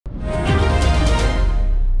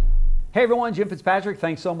Hey everyone, Jim Fitzpatrick.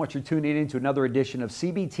 Thanks so much for tuning in to another edition of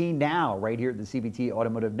CBT Now, right here at the CBT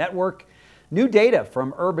Automotive Network. New data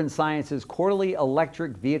from Urban Science's quarterly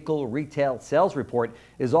electric vehicle retail sales report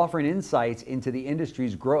is offering insights into the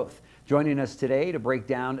industry's growth. Joining us today to break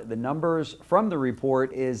down the numbers from the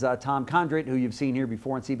report is Tom Kondrat, who you've seen here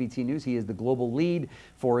before on CBT News. He is the global lead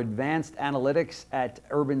for advanced analytics at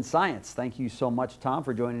Urban Science. Thank you so much, Tom,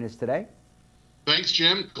 for joining us today. Thanks,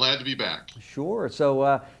 Jim. Glad to be back. Sure.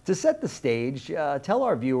 So to set the stage, tell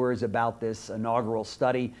our viewers about this inaugural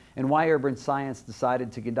study and why Urban Science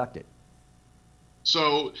decided to conduct it.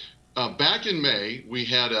 So back in May, we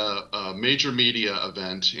had a major media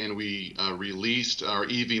event, and we released our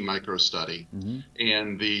EV micro study.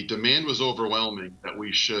 And the demand was overwhelming that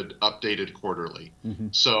we should update it quarterly.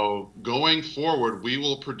 So going forward, we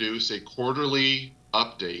will produce a quarterly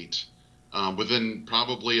update within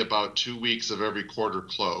probably about 2 weeks of every quarter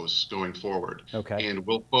close going forward. Okay. And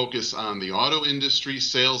we'll focus on the auto industry,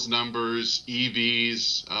 sales numbers,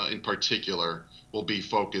 EVs in particular will be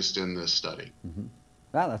focused in this study.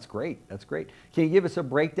 Wow, that's great. That's great. Can you give us a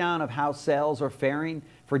breakdown of how sales are faring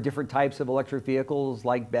for different types of electric vehicles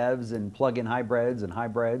like BEVs and plug-in hybrids and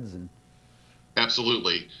hybrids?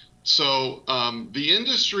 Absolutely. So the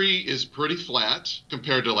industry is pretty flat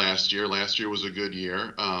compared to last year. Last year was a good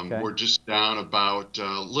year. Okay. We're just down about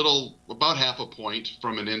half a point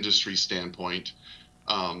from an industry standpoint.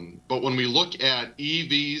 But when we look at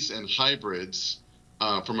EVs and hybrids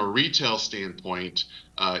from a retail standpoint,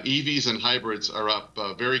 EVs and hybrids are up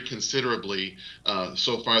very considerably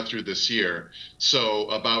so far through this year.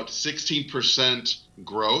 So about 16%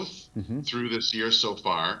 growth through this year so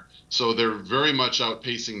far. So they're very much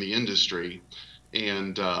outpacing the industry,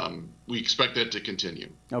 and we expect that to continue.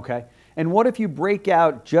 Okay. And what if you break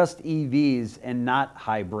out just EVs and not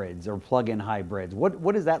hybrids or plug-in hybrids?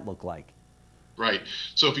 What does that look like? Right.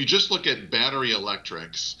 So if you just look at battery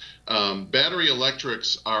electrics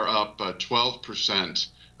are up 12%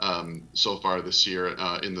 so far this year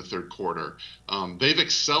in the third quarter. They've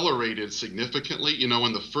accelerated significantly. You know,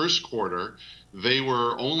 in the first quarter, they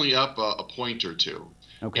were only up a point or two.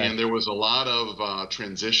 Okay. And there was a lot of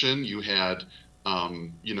transition. You had,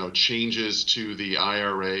 changes to the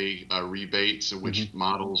IRA rebates in which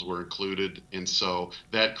models were included. And so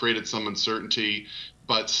that created some uncertainty.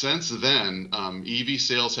 But since then, EV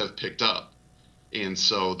sales have picked up. And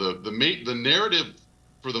so the narrative,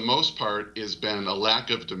 for the most part, has been a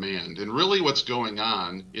lack of demand. And really what's going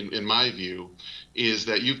on, in my view, is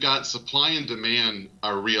that you've got supply and demand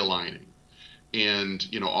are realigning. And,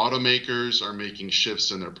 automakers are making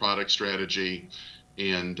shifts in their product strategy.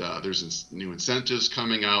 And there's new incentives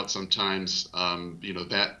coming out. Sometimes,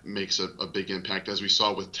 that makes a big impact, as we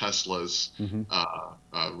saw with Tesla's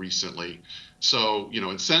recently. So,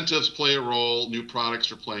 incentives play a role, new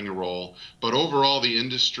products are playing a role, but overall the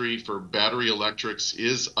industry for battery electrics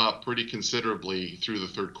is up pretty considerably through the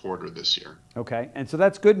third quarter this year. Okay, and so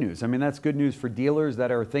that's good news. I mean, that's good news for dealers that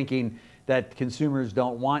are thinking that consumers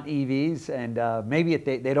don't want EVs, and maybe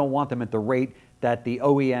they don't want them at the rate that the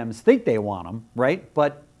OEMs think they want them, right?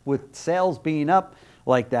 But with sales being up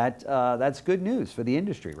like that, that's good news for the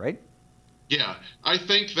industry, right? Yeah, I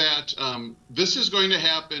think that this is going to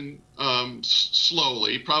happen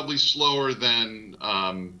slowly, probably slower than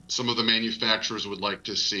some of the manufacturers would like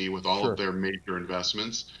to see with all of their major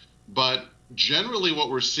investments. But generally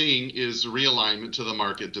what we're seeing is realignment to the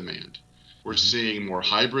market demand. We're seeing more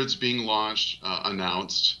hybrids being launched,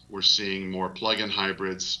 announced. We're seeing more plug-in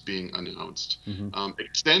hybrids being announced.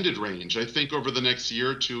 Extended range. I think over the next year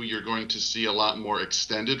or two, you're going to see a lot more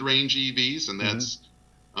extended range EVs, and that's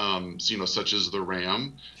such as the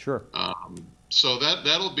Ram. Sure. So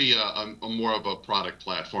that'll be a more of a product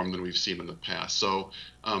platform than we've seen in the past. So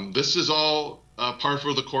this is all par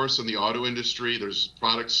for the course in the auto industry. There's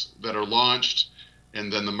products that are launched, and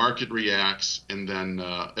then the market reacts, and then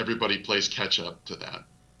everybody plays catch up to that.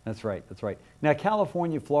 That's right. That's right. Now,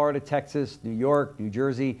 California, Florida, Texas, New York, New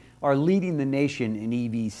Jersey are leading the nation in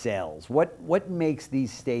EV sales. What makes these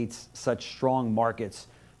states such strong markets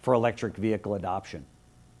for electric vehicle adoption?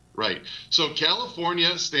 Right. So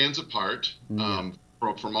California stands apart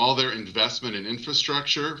from all their investment in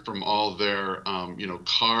infrastructure, from all their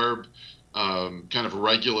CARB kind of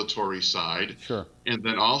regulatory side. Sure. And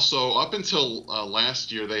then also up until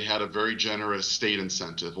last year, they had a very generous state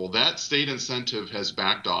incentive. Well, that state incentive has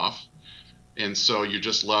backed off. And so you're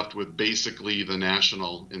just left with basically the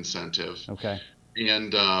national incentive. Okay.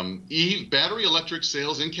 And battery electric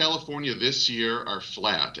sales in California this year are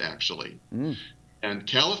flat, actually. And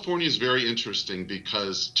California is very interesting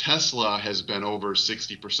because Tesla has been over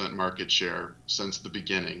 60% market share since the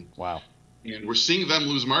beginning. Wow. And we're seeing them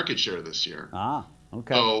lose market share this year. Ah,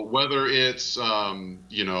 okay. So whether it's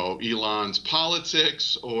Elon's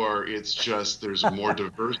politics, or it's just there's more That's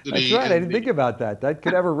diversity right. I in didn't think the about that. That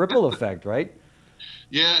could have a ripple effect, right?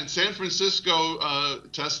 yeah, in San Francisco,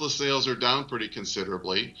 Tesla sales are down pretty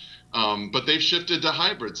considerably, but they've shifted to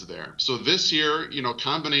hybrids there. So this year,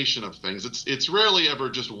 combination of things. It's rarely ever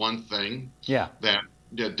just one thing Yeah, that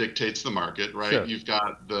dictates the market, right? sure. You've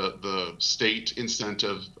got the state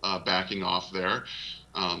incentive backing off there.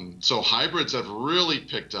 So hybrids have really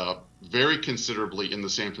picked up very considerably in the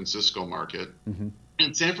San Francisco market, Hmm.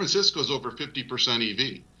 and San Francisco is over 50%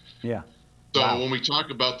 EV. Yeah. So Wow. when we talk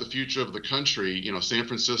about the future of the country, San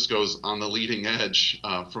Francisco's on the leading edge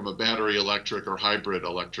from a battery electric or hybrid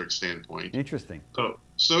electric standpoint. Interesting.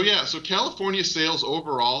 So California sales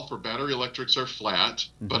overall for battery electrics are flat,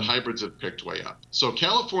 but Hmm. hybrids have picked way up. So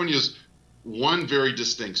California's one very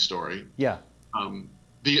distinct story. Yeah. Um,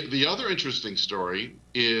 the other interesting story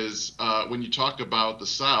is when you talk about the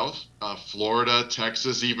South, Florida,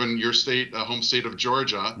 Texas, even your state, home state of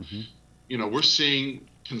Georgia, Hmm. we're seeing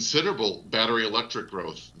considerable battery electric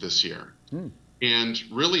growth this year. Mm. And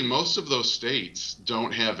really, most of those states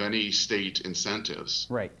don't have any state incentives.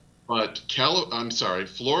 Right. But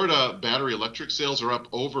Florida battery electric sales are up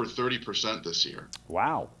over 30% this year.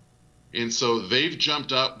 Wow. And so they've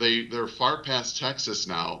jumped up. They're far past Texas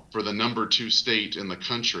now for the #2 state in the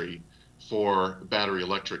country for battery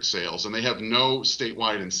electric sales. And they have no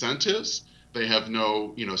statewide incentives. They have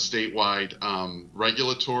no, statewide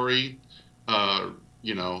regulatory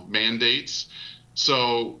mandates.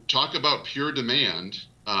 So talk about pure demand.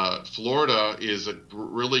 Florida is a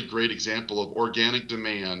really great example of organic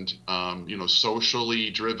demand, socially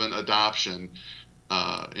driven adoption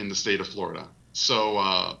in the state of Florida. So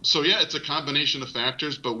yeah, it's a combination of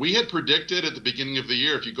factors, but we had predicted at the beginning of the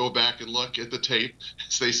year, if you go back and look at the tape,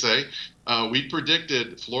 as they say, we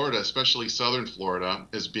predicted Florida, especially southern Florida,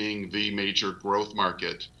 as being the major growth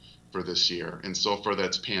market for this year, and so far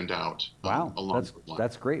that's panned out. Wow, Along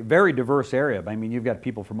that's great. Very diverse area. I mean, you've got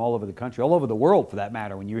people from all over the country, all over the world for that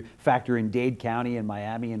matter, when you factor in Dade County and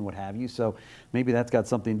Miami and what have you. So maybe that's got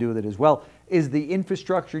something to do with it as well. Is the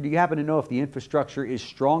infrastructure, do you happen to know if the infrastructure is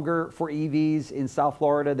stronger for EVs in South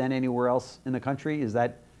Florida than anywhere else in the country? Is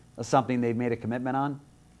that something they've made a commitment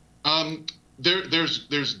on?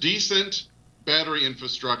 There's decent battery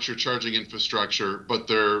infrastructure, charging infrastructure, but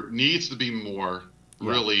there needs to be more,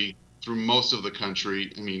 really, through most of the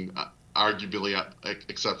country. I mean, arguably,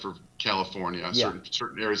 except for California,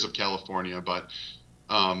 certain areas of California, but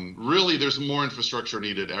really, there's more infrastructure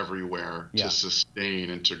needed everywhere to sustain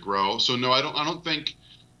and to grow. So no, I don't think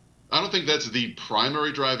that's the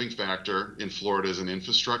primary driving factor in Florida as an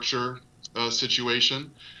infrastructure situation.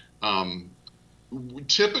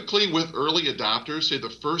 Typically, with early adopters, say the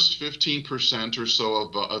first 15% or so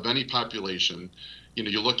of any population.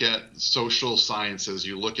 You look at social sciences,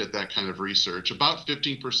 you look at that kind of research, about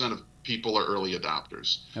 15% of people are early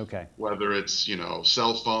adopters. Okay. Whether it's,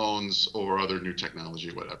 cell phones or other new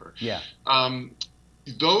technology, whatever. Yeah.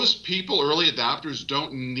 Those people, early adopters,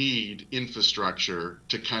 don't need infrastructure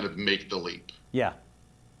to kind of make the leap. Yeah.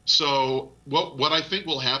 So what I think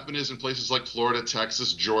will happen is in places like Florida,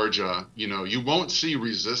 Texas, Georgia, you won't see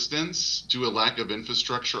resistance to a lack of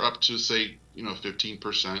infrastructure up to, say,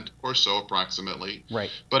 15% or so approximately. Right.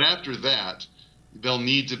 But after that, there'll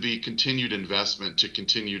need to be continued investment to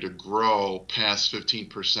continue to grow past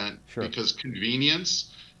 15%. Sure. Because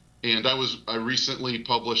convenience, and I recently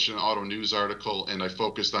published an auto news article, and I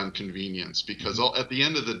focused on convenience because at the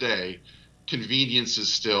end of the day, convenience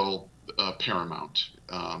is still paramount.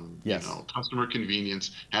 Yes. Customer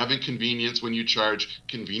convenience, having convenience when you charge,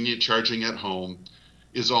 convenient charging at home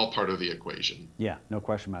is all part of the equation. Yeah, no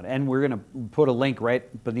question about it. And we're going to put a link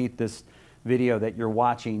right beneath this video that you're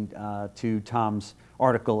watching to Tom's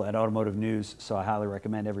article at Automotive News. So I highly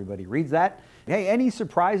recommend everybody reads that. Hey, any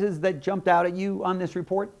surprises that jumped out at you on this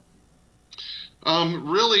report?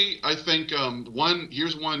 Really, I think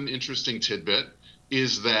here's one interesting tidbit.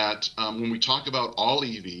 Is that when we talk about all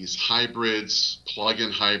EVs, hybrids, plug-in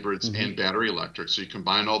hybrids, and battery electric, so you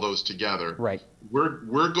combine all those together, right?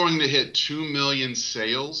 We're going to hit 2 million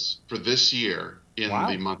sales for this year in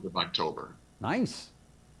the month of October. Nice.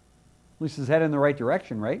 At least it's headed in the right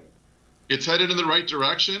direction, right? It's headed in the right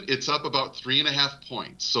direction. It's up about 3.5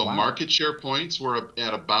 points. So market share points were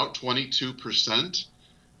at about 22%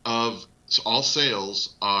 of all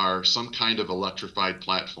sales are some kind of electrified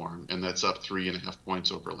platform, and that's up 3.5 points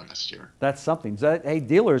over last year. That's something. So, hey,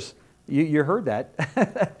 dealers, you heard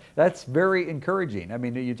that. That's very encouraging. I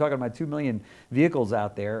mean, you're talking about 2 million vehicles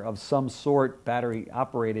out there of some sort, battery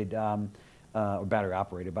operated. or battery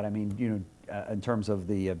operated, but I mean, in terms of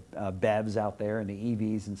the BEVs out there and the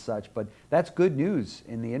EVs and such. But that's good news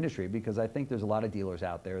in the industry, because I think there's a lot of dealers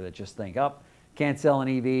out there that just think, oh, can't sell an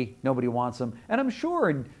EV, nobody wants them. And I'm sure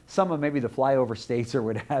in some of maybe the flyover states or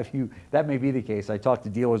what have you, that may be the case. I talk to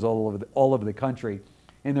dealers all over the country,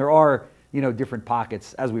 and there are different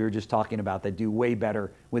pockets, as we were just talking about, that do way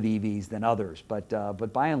better with EVs than others. But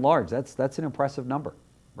by and large, that's an impressive number,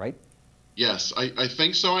 right? Yes, I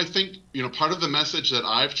think so. I think, part of the message that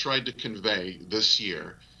I've tried to convey this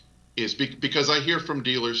year is because I hear from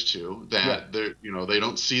dealers too that they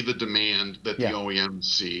don't see the demand that the OEMs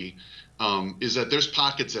see, is that there's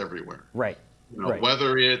pockets everywhere. Right.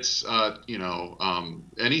 Whether it's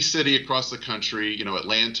any city across the country,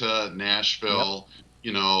 Atlanta, Nashville,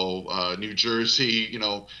 New Jersey,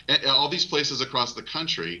 all these places across the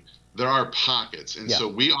country, there are pockets. And so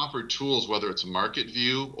we offer tools, whether it's Market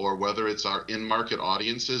View or whether it's our in-market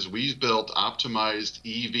audiences. We've built optimized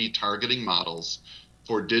EV targeting models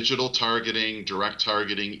for digital targeting, direct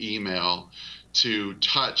targeting, email, to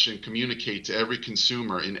touch and communicate to every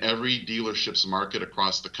consumer in every dealership's market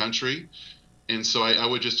across the country. And so I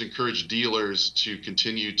would just encourage dealers to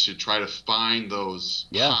continue to try to find those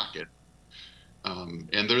pockets.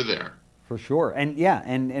 And they're there. For sure. And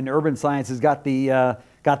and Urban Science has got the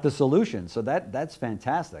solution. So that's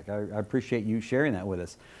fantastic. I appreciate you sharing that with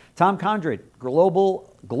us. Tom Kondrat,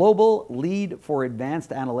 global lead for advanced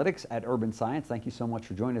analytics at Urban Science. Thank you so much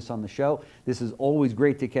for joining us on the show. This is always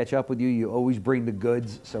great to catch up with you. You always bring the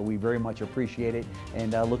goods, so we very much appreciate it,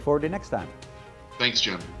 and look forward to next time. Thanks,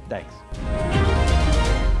 Jim. Thanks.